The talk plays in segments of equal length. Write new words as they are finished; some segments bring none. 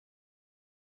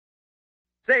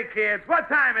Say, kids, what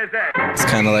time is it? It's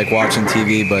kind of like watching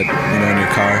TV, but, in your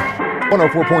car.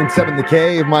 104.7 The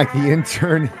Cave, Mike the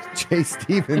intern, Jay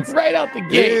Stevens. Right out the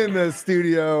gate. In the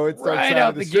studio. It's right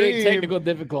out the gate. Technical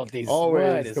difficulties.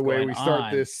 Always the way we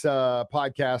start this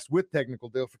podcast with technical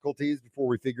difficulties before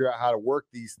we figure out how to work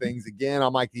these things again.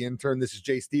 I'm Mike the intern. This is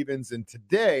Jay Stevens. And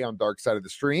today on Dark Side of the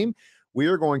Stream, we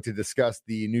are going to discuss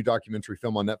the new documentary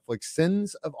film on Netflix,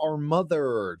 Sins of Our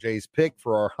Mother. Jay's pick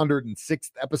for our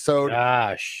 106th episode.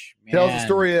 Gosh, man. Tells the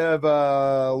story of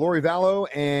Lori Vallow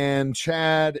and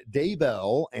Chad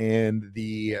Daybell and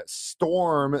the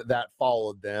storm that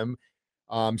followed them.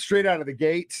 Straight out of the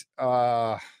gate,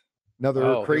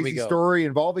 another crazy story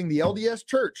involving the LDS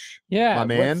Church. Yeah, my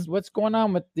man. What's going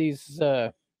on with these?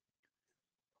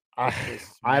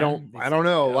 I don't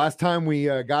know. Last time we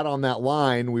got on that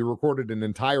line, we recorded an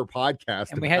entire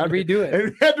podcast and we had to redo it. And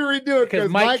we had to redo it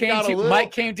because Mike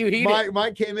came too heated.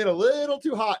 Mike came in a little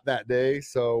too hot that day,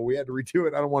 so we had to redo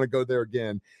it. I don't want to go there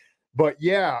again. But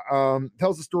yeah,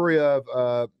 tells the story of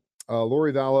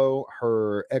Lori Vallow,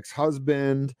 her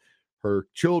ex-husband, her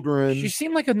children. She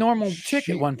seemed like a normal chick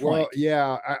at one point. Well,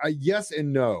 yeah, yes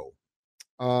and no.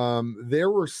 There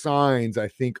were signs, I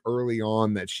think, early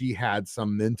on that she had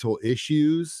some mental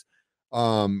issues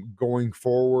going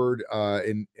forward.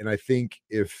 And I think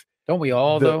if don't we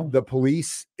all the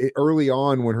police early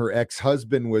on when her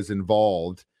ex-husband was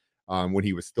involved, when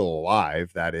he was still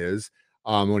alive, that is,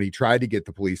 when he tried to get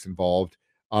the police involved,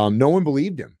 no one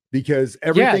believed him because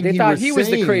everything they thought he was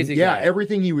the crazy guy.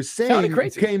 Everything he was saying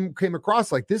came across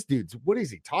like this dude's. What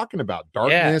is he talking about?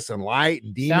 Darkness and light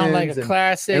and demons. Sound like a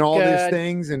classic and all these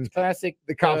things. And classic.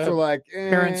 The cops are like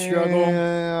parent struggle.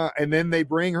 And then they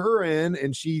bring her in,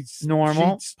 and she's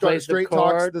normal. She straight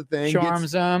talks the thing.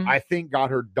 Charms them. I think got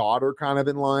her daughter kind of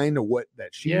in line to what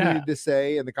that she needed to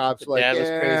say, and the cops were like, was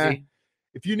crazy.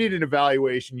 If you need an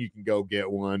evaluation, you can go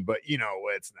get one, but it's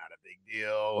not a big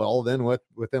deal. Well, then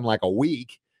within like a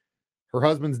week, her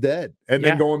husband's dead. And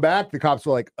then going back, the cops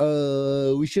were like,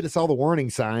 we should have saw the warning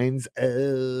signs.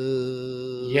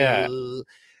 Yeah.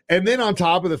 And then on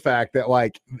top of the fact that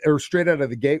or straight out of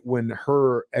the gate when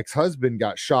her ex-husband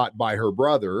got shot by her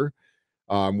brother,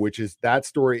 which is that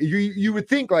story. You would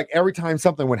think like every time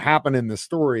something would happen in the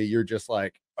story, you're just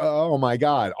like, oh my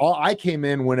God. I came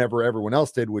in whenever everyone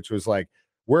else did, which was like,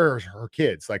 where are her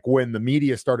kids? Like when the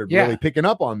media started really picking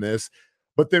up on this.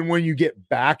 But then when you get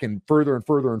back and further and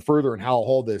further and further and how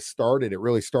all this started, it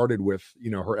really started with,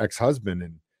 her ex-husband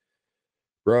and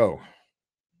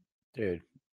dude,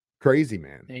 crazy,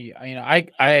 man.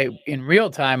 I in real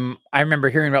time, I remember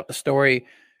hearing about the story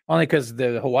only because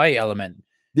the Hawaii element.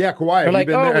 Yeah, Kauai. They're like,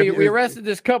 we arrested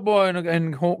this couple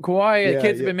in Kauai.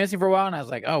 Kids have been missing for a while, and I was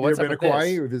like, what's up with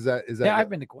Kauai? this? Is that? Yeah, I've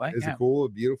been to Kauai. Is it cool?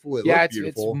 Beautiful?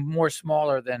 It's more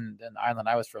smaller than the island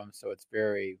I was from, so it's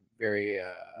very, very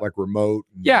like remote.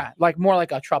 Like more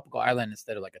like a tropical island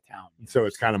instead of like a town. So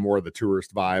it's kind of more of the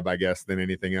tourist vibe, I guess, than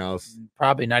anything else.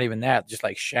 Probably not even that. Just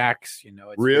like shacks, It's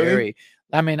really.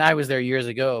 I was there years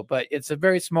ago, but it's a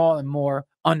very small and more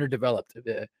underdeveloped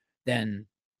than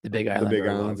the Big Island. The Big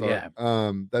Islands are.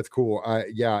 That's cool.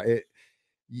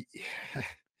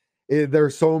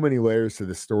 There's so many layers to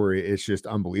the story. It's just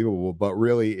unbelievable. But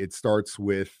really, it starts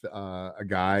with a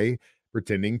guy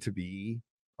pretending to be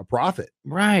a prophet.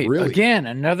 Right. Really. Again,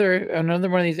 another one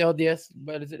of these LDS.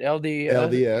 What is it?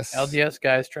 LDS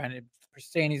guys trying to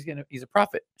saying he's a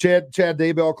prophet. Chad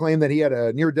Daybell claimed that he had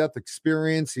a near-death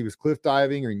experience. He was cliff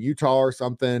diving or in Utah or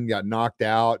something, got knocked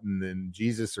out, and then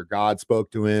Jesus or God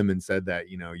spoke to him and said that,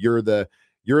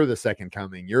 you're the second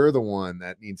coming. You're the one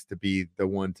that needs to be the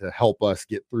one to help us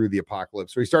get through the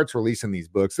apocalypse. So he starts releasing these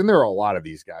books, and there are a lot of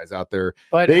these guys out there.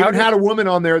 But they even had a woman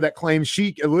on there that claims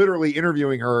she literally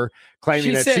interviewing her,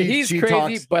 claiming that he's crazy,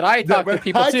 talks, but I talk to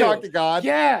people too. I talk to God.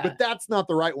 Yeah. But that's not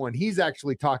the right one. He's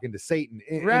actually talking to Satan.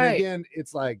 And again,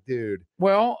 it's like, dude,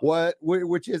 well,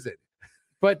 which is it?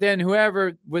 But then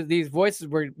whoever with these voices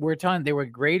were telling, they were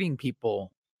grading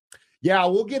people. Yeah,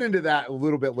 we'll get into that a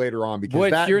little bit later on because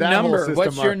what's your number?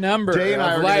 What's your number? Jay and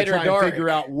I are going to try and figure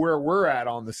out where we're at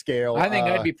on the scale. I think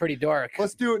I'd be pretty dark.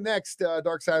 Let's do it next.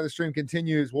 Dark Side of the Stream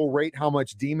continues. We'll rate how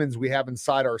much demons we have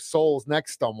inside our souls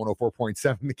next on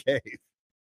 104.7 The Cave.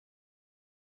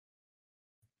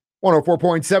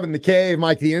 104.7 The Cave.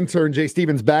 Mike the intern, Jay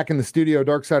Stevens back in the studio.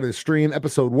 Dark Side of the Stream,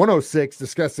 episode 106,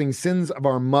 discussing Sins of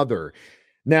Our Mother.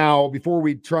 Now, before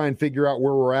we try and figure out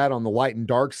where we're at on the light and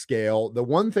dark scale, the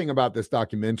one thing about this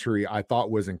documentary I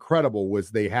thought was incredible was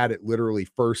they had it literally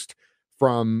first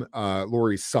from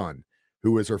Lori's son.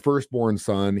 who was her firstborn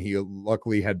son. He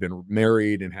luckily had been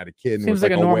married and had a kid. And seems was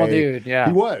like a normal dude. Yeah,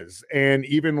 he was. And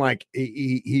even like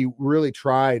he really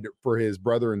tried for his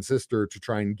brother and sister to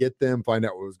try and get them, find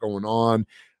out what was going on.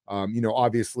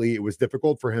 Obviously it was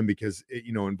difficult for him because it,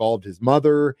 involved his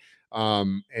mother.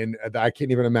 And I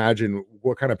can't even imagine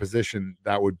what kind of position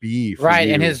that would be. Right.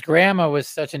 And his grandma was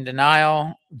such in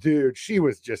denial. Dude, she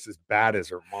was just as bad as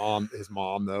his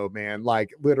mom though, man.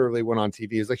 Like literally went on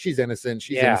TV. It's like, she's innocent.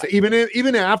 She's innocent.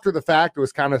 Even after the fact, it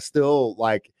was kind of still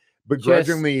like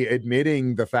begrudgingly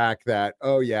admitting the fact that,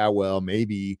 oh yeah, well,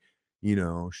 maybe,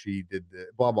 she did the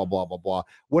blah, blah, blah, blah, blah,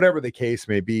 whatever the case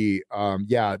may be.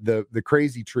 The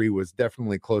crazy tree was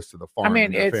definitely close to the farm. I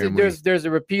mean, there's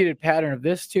a repeated pattern of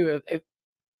this too.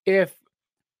 If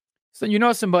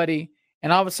so, somebody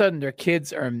and all of a sudden their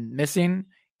kids are missing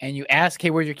and you ask,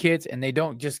 hey, where's your kids? And they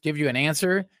don't just give you an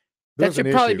answer. That should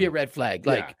probably be a red flag.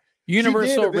 Like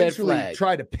universal red flag.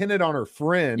 Try to pin it on her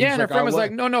friend. Yeah, and her friend was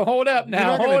like, no, hold up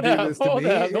now. Hold up.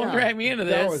 Don't drag me into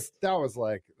this. That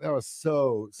was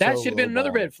so that should have been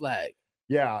another red flag.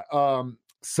 Yeah.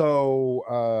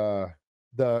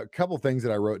 The couple things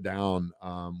that I wrote down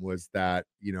was that,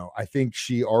 I think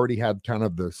she already had kind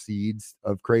of the seeds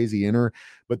of crazy in her,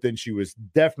 but then she was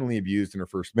definitely abused in her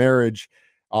first marriage.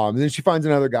 Then she finds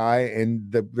another guy and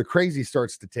the crazy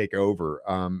starts to take over.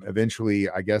 Eventually,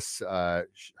 I guess her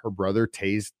brother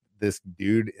tased this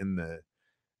dude in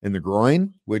the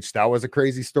groin, which that was a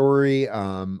crazy story.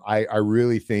 I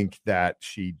really think that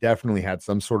she definitely had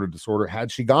some sort of disorder.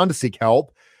 Had she gone to seek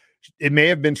help, it may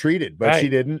have been treated, but she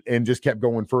didn't, and just kept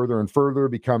going further and further,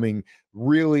 becoming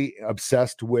really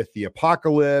obsessed with the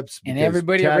apocalypse. And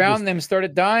everybody around them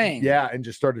started dying. Yeah, and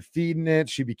just started feeding it.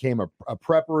 She became a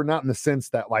prepper, not in the sense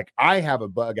that like I have a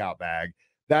bug out bag.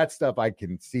 That stuff I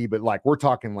can see, but like we're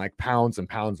talking like pounds and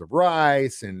pounds of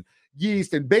rice and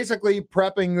yeast, and basically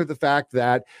prepping with the fact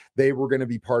that they were going to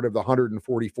be part of the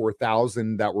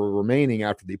 144,000 that were remaining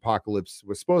after the apocalypse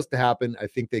was supposed to happen. I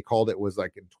think they called it was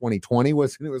like in 2020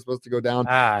 was when it was supposed to go down.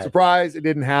 Surprise, it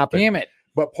didn't happen. Damn it.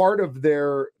 But part of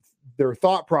their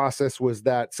thought process was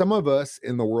that some of us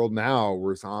in the world now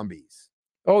were zombies.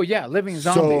 Oh yeah, living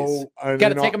zombies. So got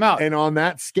to take them out. And on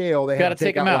that scale, they had to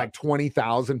take out like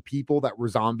 20,000 people that were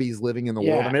zombies living in the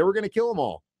world, and they were going to kill them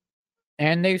all.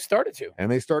 And they started to.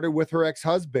 And they started with her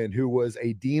ex-husband, who was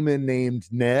a demon named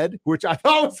Ned, which I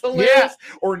thought was hilarious.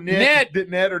 Yeah. Or Nick.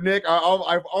 Ned or Nick.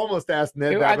 I've almost asked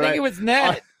Ned that. I think it was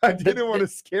Ned. I didn't want to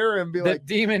scare him. Be like,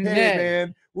 demon hey, Ned.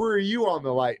 Man, where are you on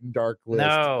the light and dark list?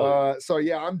 No. So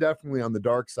yeah, I'm definitely on the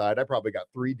dark side. I probably got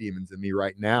 3 demons in me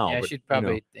right now. Yeah, but, she'd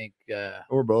probably think.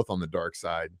 We're both on the dark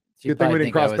side. Good thing we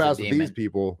didn't cross paths with these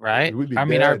people, right? I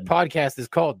mean, our podcast is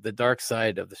called "The Dark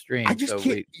Side of the Stream." I just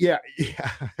can't. Yeah,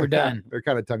 we're done. They're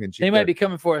kind of tongue in cheek. They might be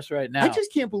coming for us right now. I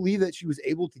just can't believe that she was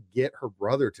able to get her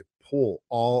brother to pull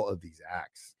all of these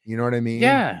acts. You know what I mean?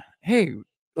 Yeah. Hey,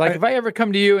 like if I ever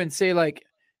come to you and say like,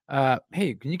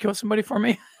 "Hey, can you kill somebody for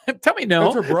me?" Tell me no.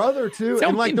 That's her brother too,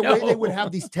 and like the way they would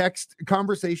have these text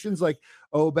conversations, like,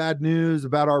 "Oh, bad news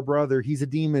about our brother. He's a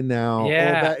demon now."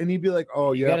 Yeah, and he'd be like,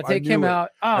 "Oh, yeah, you got to take him out."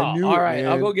 Oh, all right,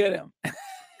 I'll go get him.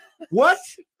 What?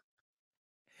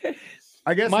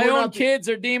 I guess my own kids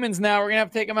are demons now. We're gonna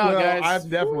have to take them out, guys. I've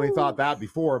definitely thought that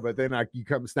before, but then you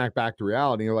come snack back to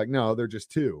reality. And you're like, no, they're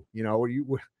just 2. You know,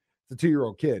 it's a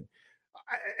 2-year-old kid.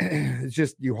 It's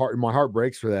just my heart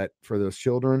breaks for those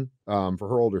children, for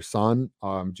her older son,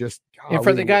 and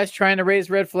for the guys trying to raise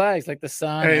red flags like the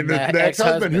son and the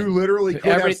ex-husband who literally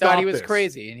everybody thought he was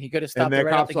crazy and he could have stopped. And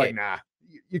the cop's like, nah,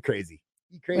 you're crazy.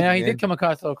 Yeah, he did come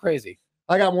across a little crazy.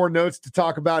 I got more notes to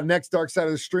talk about next. Dark Side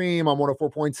of the Stream on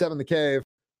 104.7 The Cave.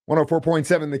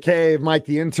 104.7 The Cave. Mike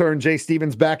the intern, Jay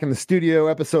Stevens back in the studio.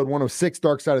 Episode 106,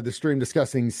 Dark Side of the Stream,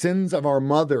 discussing sins of our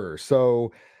mother.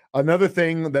 So another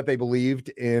thing that they believed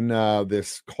in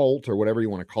this cult or whatever you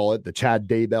want to call it, the Chad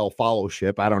Daybell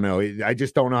fellowship. I don't know. I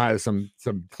just don't know how some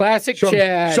classic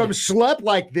Chad. Some schlep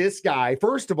like this guy,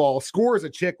 first of all, scores a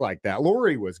chick like that.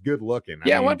 Lori was good looking.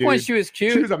 Yeah, at one point she was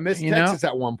cute. She was a Miss Texas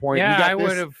at one point. Yeah, I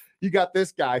would have. You got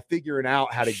this guy figuring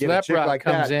out how to get a chick like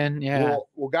comes that. In, yeah.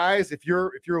 Well, guys, if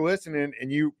you're listening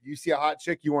and you see a hot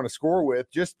chick you want to score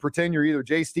with, just pretend you're either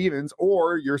Jay Stevens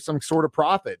or you're some sort of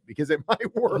prophet, because it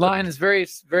might work. The line is very,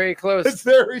 very close. It's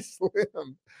very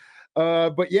slim.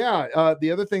 But yeah, the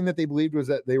other thing that they believed was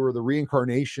that they were the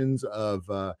reincarnations of.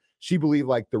 She believed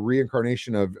like the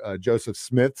reincarnation of Joseph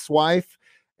Smith's wife.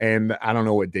 And I don't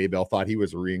know what Daybell thought he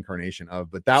was a reincarnation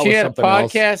of, but that She was had a something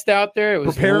else. podcast out there. It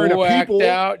was Preparing a whacked People,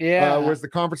 out. Yeah. Was the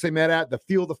conference they met at, the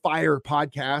Feel the Fire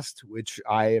podcast, which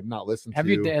I have not listened Have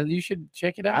to. you should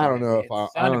check it out. I don't know It if I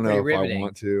sounded don't know pretty if riveting. I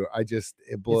want to. I just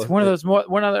it It's blows. one of those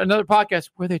another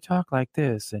podcast where they talk like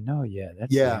this. And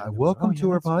that's Welcome to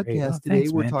our that's great. podcast Oh, today.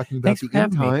 thanks, We're man. talking about Thanks the for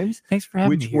end having me. times, Thanks for having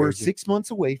which me. we're here. 6 months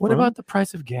away What from. about the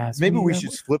price of gas? Maybe we should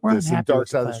just flip we're this and unhappy Dark with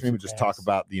the Side of the price Stream and just talk gas.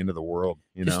 about the end of the world.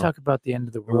 You Just know, talk about the end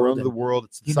of the the world world. of the and, world.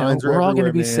 It's you know, signs are we're all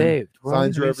everywhere, going to be man. saved. We're all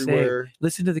Signs gonna are be saved. everywhere.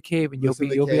 Listen to the cave, and Listen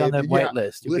to you'll the be on cave. that white Yeah.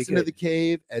 list. You'll Listen be to good. the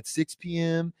cave at 6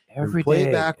 p.m. every play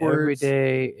day, backwards, every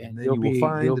day, and and then you'll you will be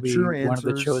find you'll the be true one of the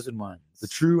answers, chosen ones. the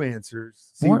true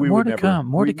answers. See, more we more would to never, come.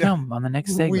 More to we'd never- come on the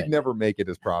next segment. We'd never make it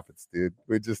as prophets, dude.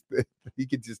 We just you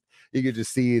could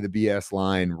just see the BS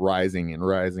line rising and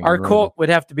rising. Our and cult would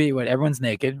have to be what everyone's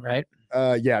naked, right?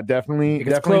 rising. Yeah, definitely,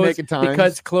 Because definitely clothes, naked times.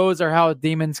 because clothes are how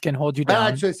demons can hold you I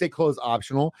down. actually say clothes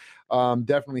optional.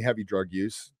 Definitely heavy drug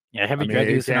use. Yeah, heavy I mean, drug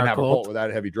you use in can't our have a cult cult.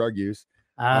 without heavy drug use.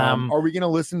 Um, Are we gonna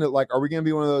listen to are we gonna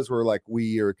be one of those where like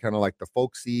we are kind of like the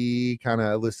folksy kind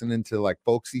of listening to like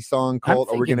folksy song cult?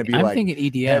 Are we gonna be I'm like? thinking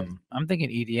EDM. I'm thinking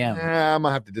EDM. I'm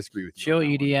gonna have to disagree with you. Chill on that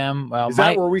one. EDM. Well, Is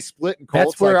that where we split in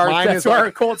cults? that's where Like, our mine that's is where like-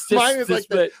 our cults just, mine is like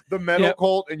split. the metal Yep.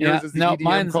 cult, and yours is the no,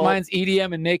 EDM cult. mine's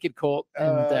EDM and naked cult,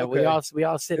 and we Okay. all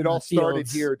sit. It in all the started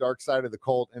fields. here, Dark Side of the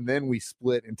Cult, and then we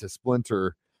split into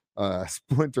splinter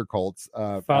cults.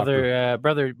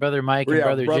 Brother Mike and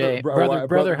brother Jay,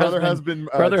 brother husband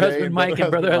Jay Mike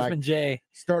and brother husband Jay.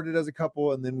 started as a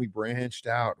couple, and then we branched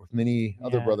out with many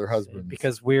other brother husbands.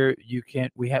 Because we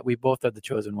both are the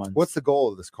chosen ones. What's the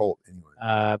goal of this cult anyway?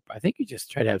 I think you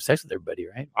just try to have sex with everybody,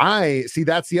 right? I see.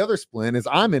 That's the other splint. Is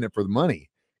I'm in it for the money.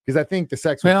 Because I think the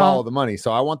sex will Well, follow the money,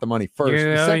 so I want the money first. you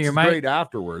The know, sex you is might- great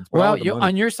afterwards. But I Well, want the money.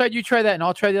 on your side, you try that, and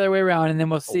I'll try the other way around, and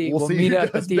then we'll see. We'll see meet who up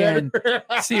at does the end.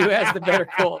 See who has the better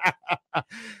cult.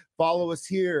 Follow us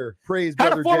here. Praise How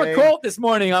Brother to form Jay. a cult this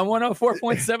morning on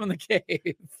 104.7 The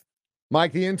Cave.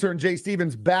 Mike, the intern, Jay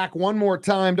Stevens, back one more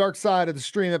time. Dark Side of the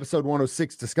Stream, episode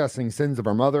 106, discussing sins of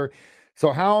our mother.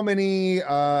 So, how many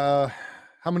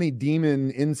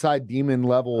inside demon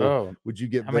level would you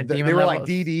give? How many They demon were like levels?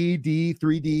 DD, D,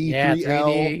 3D, Yeah, 3L.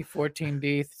 3D,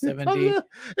 14D, 7D.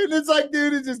 And it's like,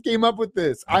 dude, it just came up with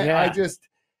this. I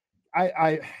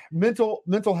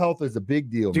mental health is a big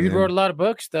deal. Dude man. wrote a lot of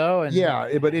books, though. And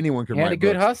Yeah, but anyone can he write had a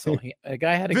good books. hustle. A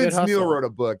guy had a good Vince hustle. Neil wrote a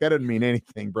book. That doesn't mean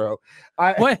anything, bro.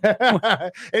 What?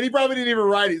 And he probably didn't even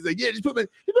write it. He's like, yeah, just put my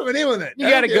name on that. You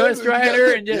got a Okay,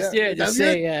 ghostwriter and just sounds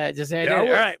say, good. just say, Yeah, I all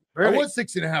was- right, I perfect. was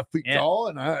 6.5 feet Yeah. tall,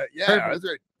 and Perfect. that's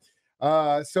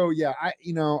right. So yeah, I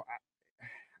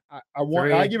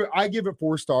give it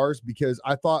 4 stars because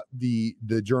I thought the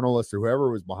journalist or whoever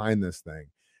was behind this thing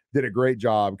did a great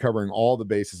job covering all the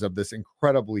bases of this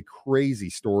incredibly crazy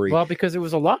story. Well, because there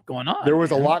was a lot going on. There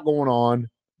was a man. lot going on.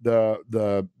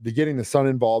 The getting the son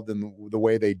involved in the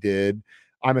way they did.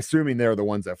 I'm assuming they're the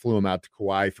ones that flew him out to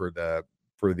Kauai for the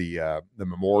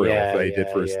memorial they did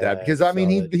for his dad. Because I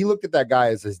mean, he looked at that guy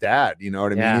as his dad. You know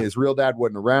what I Yeah. mean? His real dad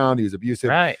wasn't around. He was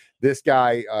abusive. Right. This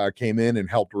guy came in and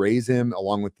helped raise him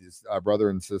along with his brother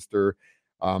and sister.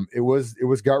 It was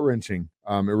gut wrenching.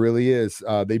 It really is.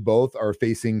 They both are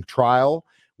facing trial,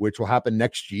 which will happen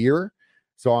next year.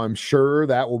 So I'm sure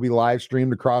that will be live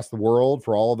streamed across the world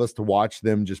for all of us to watch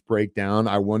them just break down.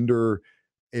 I wonder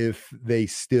if they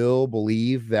still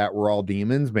believe that we're all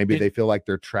demons. Maybe they feel like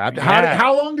they're trapped. Yeah.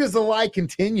 How long does the lie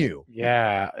continue?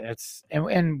 Yeah, it's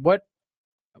and what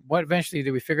eventually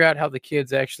did we figure out how the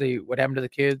kids actually what happened to the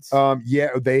kids? Yeah,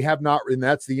 they have not, and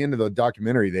that's the end of the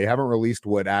documentary. They haven't released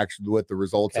what the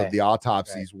results of Okay. the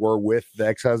autopsies were with the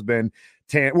ex-husband.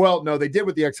 Well, no, they did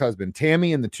with the ex-husband.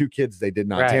 Tammy and the 2 kids, they did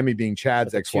not. Right. Tammy being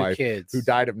Chad's The 2 ex-wife, kids who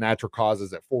died of natural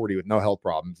causes at 40 with no health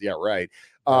problems. Yeah, right.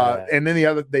 Right. And then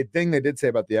the thing they did say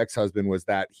about the ex-husband was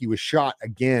that he was shot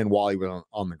again while he was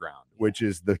on the ground, which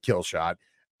is the kill shot.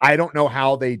 I don't know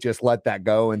how they just let that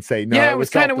go and say no. yeah, it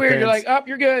was kind of weird. You're like, oh,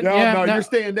 you're good. no, yeah, no, you're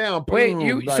staying down. Wait, Boom.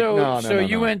 you Like, so no,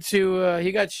 you no. went to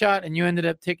he got shot and you ended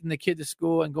up taking the kid to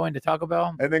school and going to Taco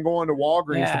Bell. And then going to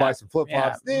Walgreens to Yeah, buy some flip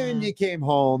flops. yeah. Then you came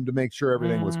home to make sure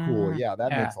everything was cool. Mm, Yeah, that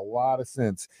yeah. makes a lot of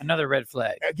sense. Another red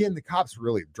flag. Again, the cops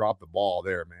really dropped the ball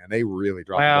there, man. They really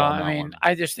dropped Well, the ball. On I that mean, one.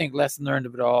 I just think lesson learned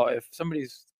of it all. If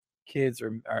somebody's kids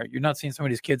are you're not seeing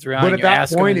somebody's kids around, But and at you that ask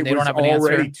them point, and it they was don't have an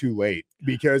already answer. too late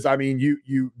because I mean,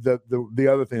 the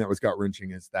other thing that was gut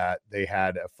wrenching is that they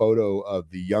had a photo of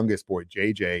the youngest boy,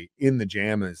 JJ, in the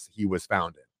jammas he was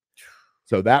found in.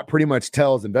 So that pretty much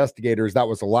tells investigators that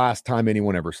was the last time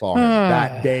anyone ever saw him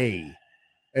that day.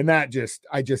 And that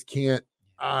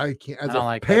I can't. As don't a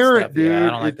like that parent, stuff. Yeah, I dude,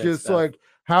 don't like it's that just stuff. like,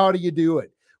 how do you do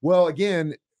it? Well,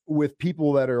 again, with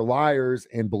people that are liars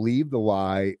and believe the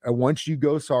lie, once you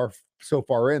go so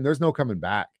far in, there's no coming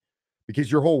back,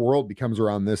 because your whole world becomes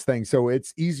around this thing. So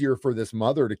it's easier for this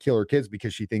mother to kill her kids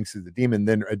because she thinks it's a demon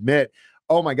than admit,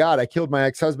 oh my God, I killed my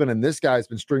ex-husband and this guy's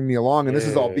been stringing me along and this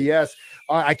is all BS.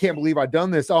 I can't believe I've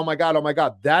done this. Oh my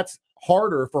God. That's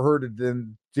harder for her to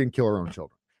then kill her own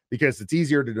children, because it's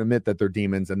easier to admit that they're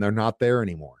demons and they're not there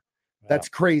anymore. Wow. That's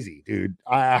crazy, dude.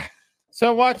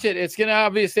 So watch it. It's gonna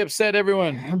obviously upset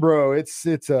everyone, bro. It's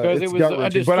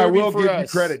gut-wrenching. But I will give you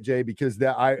credit, Jay, because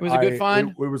it was a good find.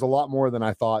 It was a lot more than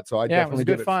I thought. So I definitely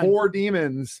give it find. 4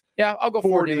 demons. Yeah, I'll go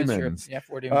 4 demons. Sure. Yeah,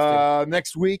 4 demons.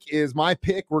 Next week is my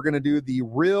pick. We're gonna do the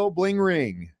real bling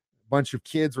ring. A bunch of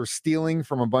kids were stealing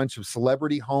from a bunch of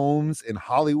celebrity homes in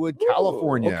Hollywood,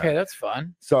 California. Okay, that's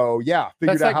fun. So yeah,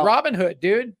 that's like Robin Hood,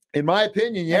 dude. In my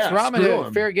opinion, yeah. That's Robin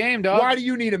Hood. Fair game, dog. Why do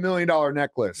you need $1 million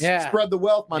necklace? Yeah. Spread the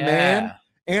wealth, my man.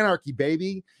 Anarchy,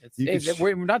 baby.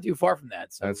 We're not too far from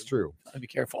that. So that's true. Be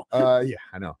careful. Yeah,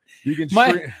 I know. You can.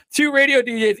 My 2 radio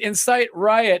DJs incite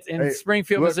riot in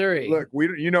Springfield, Missouri. Look,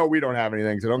 we don't have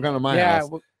anything, so don't come to my house.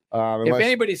 If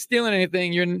anybody's stealing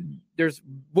anything, there's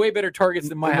way better targets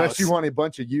than my house. Unless you want a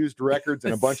bunch of used records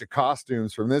and a bunch of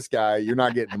costumes from this guy, you're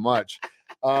not getting much.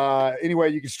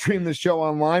 Anyway, you can stream the show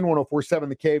online,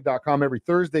 1047thecave.com every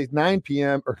Thursdays, 9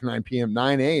 a.m.,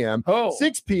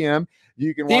 6 p.m.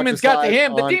 You can Demons watch got to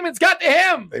him. The demons got to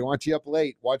him. They want you up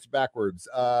late. Watch backwards.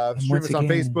 Stream us on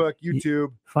Facebook,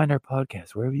 YouTube. Find our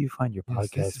podcast wherever you find your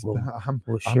podcast.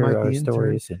 We'll share our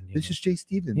stories. And, this is Jay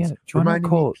Stevens. Yeah, join our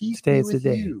cult. Today's the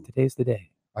day. Today's the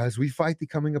day. As we fight the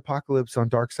coming apocalypse on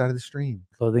Dark Side of the Stream.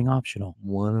 Clothing optional.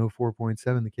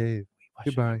 104.7 The Cave.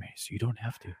 Goodbye. So you don't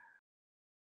have to.